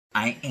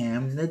I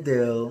am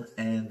Nadil,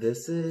 and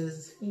this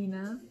is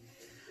Ina.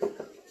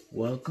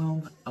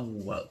 Welcome.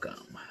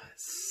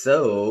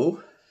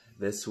 So,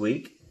 this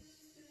week,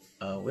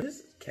 what is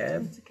it?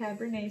 It's a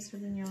Cabernet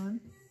Sauvignon.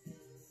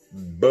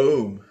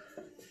 Boom.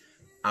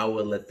 I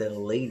will let the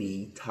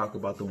lady talk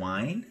about the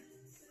wine.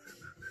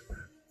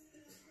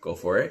 Go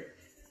for it.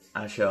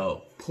 I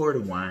shall pour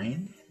the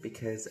wine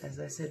because, as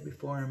I said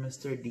before, I'm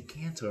Mr.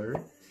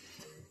 Decanter,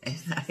 and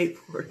I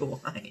pour the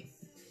wine.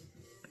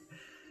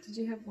 Did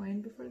you have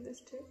wine before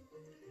this too?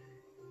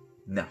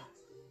 No.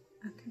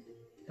 Okay.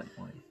 Not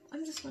wine.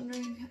 I'm just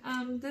wondering.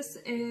 This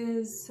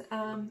is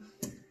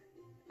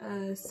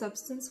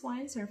Substance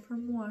Wines are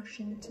from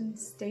Washington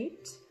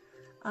State.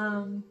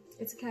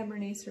 It's a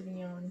Cabernet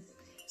Sauvignon.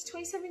 It's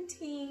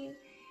 2017.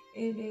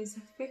 It is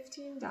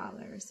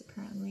 $15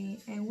 apparently,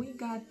 and we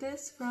got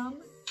this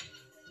from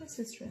my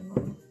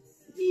sister-in-law.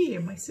 Yeah,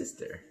 my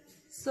sister.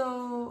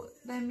 So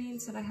that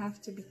means that I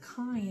have to be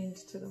kind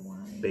to the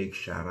wine. Big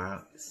shout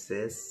out,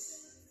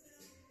 sis.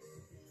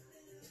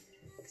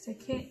 Cause I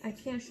can't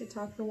actually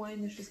talk the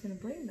wine that she's gonna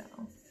bring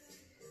though.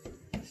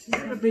 She's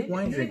not a big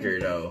wine drinker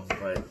though,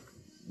 but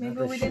maybe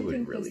not we that she didn't would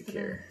think really this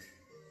care.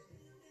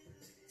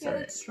 Yeah,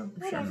 that's true.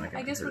 I'm sure I'm not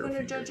I guess we're hurt her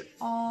gonna judge fingers.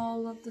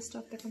 all of the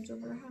stuff that comes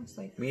over our house.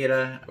 Like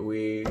Mira,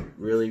 we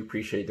really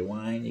appreciate the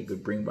wine. You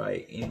could bring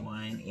by any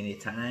wine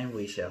anytime.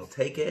 We shall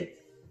take it.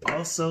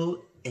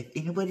 Also, if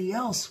anybody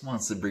else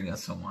wants to bring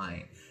us some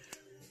wine,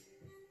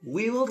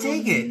 we will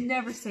take it.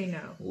 Never say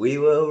no. We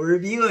will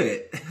review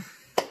it.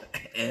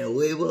 And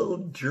we will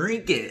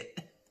drink it.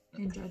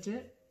 And judge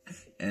it.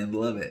 And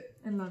love it.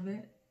 And love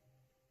it.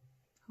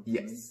 Hopefully.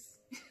 Yes.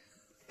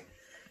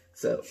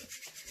 So,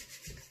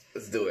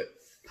 let's do it.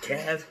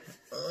 Cab.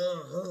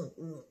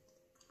 You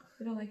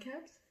don't like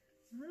cabs?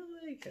 I don't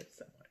like cabs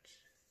that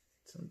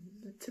much.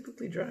 They're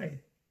typically dry.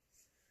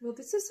 Well,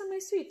 this is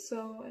semi-sweet,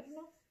 so I don't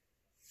know.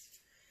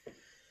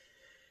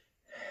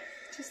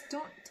 Just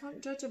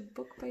don't judge a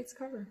book by its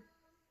cover.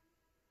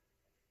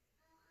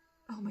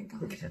 Oh my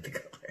god. Looking at the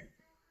color.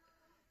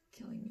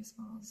 Killing me,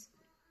 Smalls.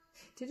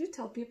 Did you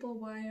tell people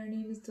why our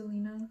name is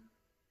Delina?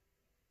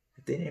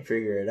 If they didn't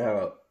figure it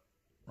out,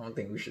 I don't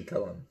think we should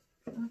tell them.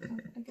 Okay,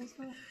 I guess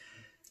not.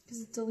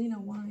 Because it's Delina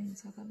wine,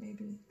 so I thought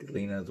maybe.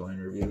 Delina's wine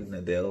review.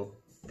 Nadil.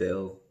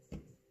 Del.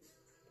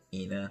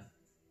 Ina.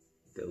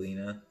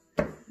 Delina.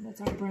 That's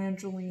our brand,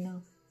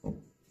 Delina.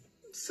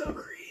 So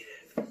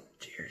creative.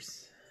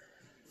 Cheers.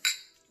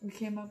 We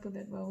came up with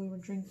it while we were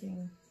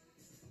drinking.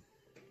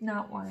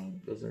 Not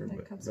wine. Those are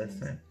best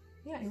thing.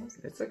 Yeah, it was.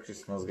 It actually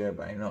smells good,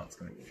 but I know it's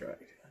gonna be dry.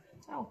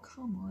 Oh,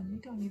 come on. You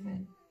don't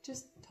even.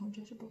 Just don't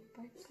judge a book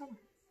by its cover.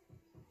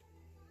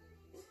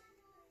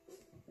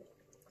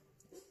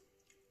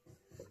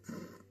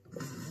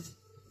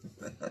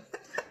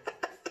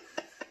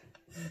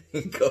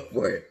 Go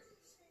for it.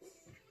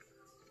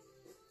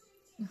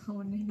 I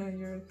want to know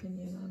your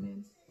opinion on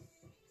it.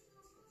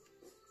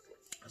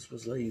 I'm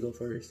supposed to let you go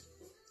first.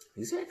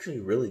 These are actually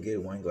really good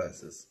wine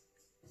glasses.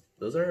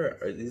 These are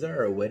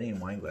our wedding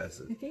wine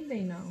glasses. I think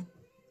they know.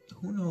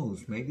 Who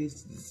knows? Maybe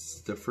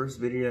it's the first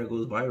video that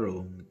goes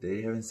viral.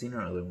 They haven't seen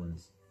our other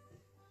ones.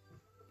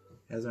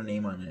 It has our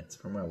name on it. It's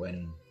from our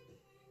wedding.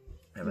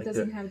 It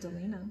doesn't have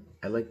Delina.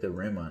 I like the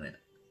rim on it.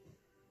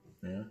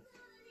 Yeah?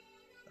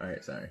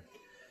 Alright, sorry.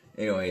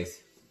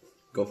 Anyways,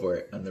 go for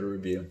it on the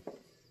review.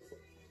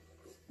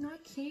 No, I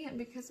can't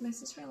because my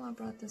sister-in-law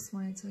brought this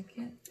wine, so I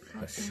can't.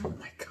 Oh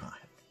my god.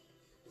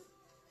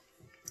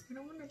 I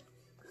don't want to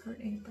hurt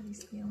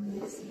anybody's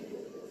feelings.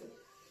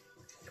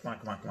 Come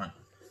on.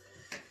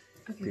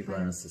 Okay, People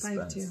are in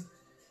suspense.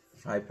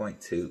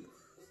 5.2.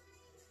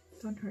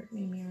 Don't hurt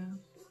me, Mira.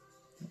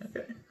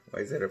 Okay. Why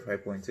is that a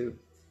 5.2?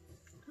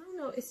 I don't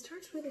know. It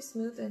starts really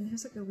smooth and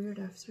has like a weird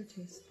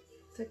aftertaste.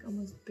 It's like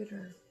almost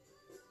bitter.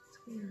 It's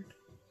weird.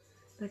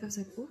 Like I was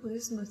like, ooh,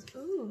 this must.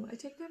 Ooh, I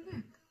take that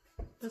back.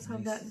 That's how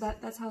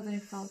that's how they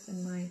felt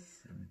in my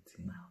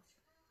 17. mouth.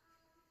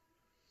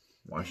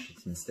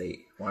 Washington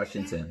State.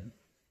 Washington.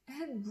 It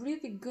had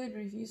really good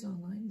reviews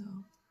online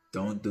though.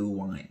 Don't do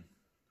wine.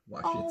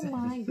 Washington. Oh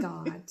my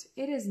god.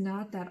 It is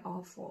not that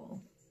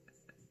awful.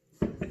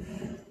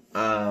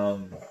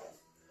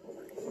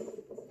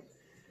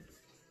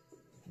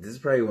 This is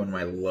probably one of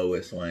my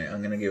lowest wine.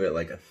 I'm gonna give it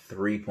like a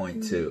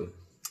 3.2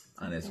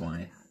 on this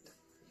wine.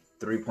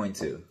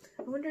 3.2.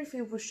 I wonder if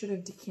we should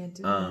have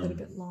decanted a little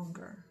bit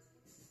longer.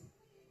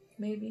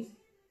 Maybe.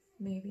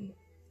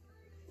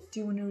 Do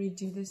you want to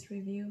redo this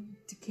review?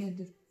 Decant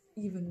it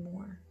even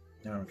more.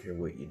 I don't care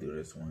what you do to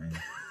this wine.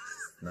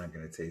 It's not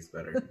gonna taste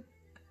better.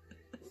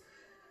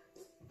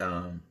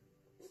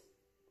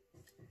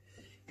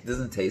 It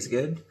doesn't taste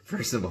good,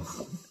 first of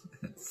all.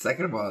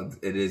 Second of all,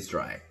 it is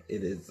dry.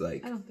 It is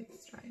like... I don't think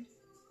it's dry.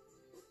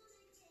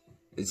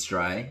 It's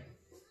dry,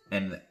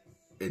 and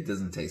it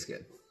doesn't taste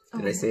good.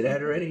 Did I say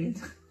that already?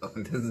 Oh,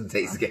 it doesn't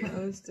taste good. It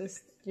was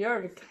just...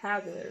 Your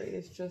vocabulary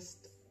is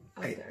just...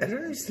 I don't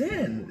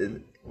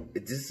understand.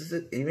 It just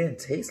doesn't even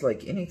taste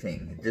like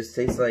anything. It just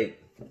tastes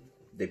like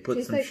they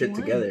put some shit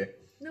together.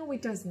 No,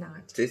 it does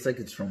not. Tastes like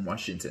it's from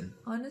Washington.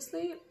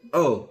 Honestly?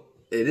 Oh,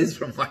 It is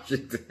from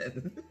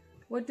Washington.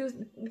 What do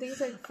things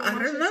like from I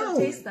don't Washington know.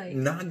 taste like?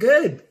 Not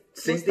good.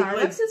 Same Well, thing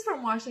Starbucks like... is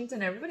from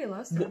Washington. Everybody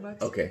loves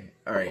Starbucks. Okay,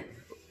 all right.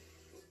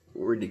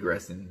 We're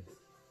digressing.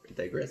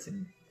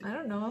 I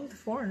don't know. I'm the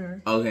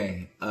foreigner.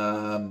 Okay,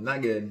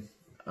 not good.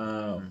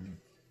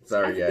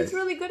 Sorry, I think guys. it's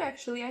really good,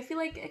 actually. I feel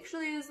like,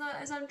 actually,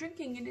 as I'm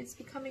drinking it, it's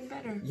becoming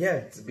better. Yeah,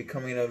 it's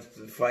becoming a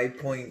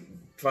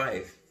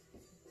 5.5.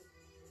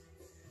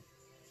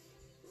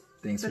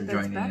 Thanks for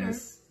joining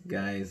us,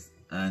 guys.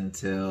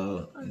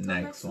 Until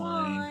next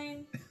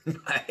wine. Wine.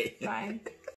 Bye. Bye.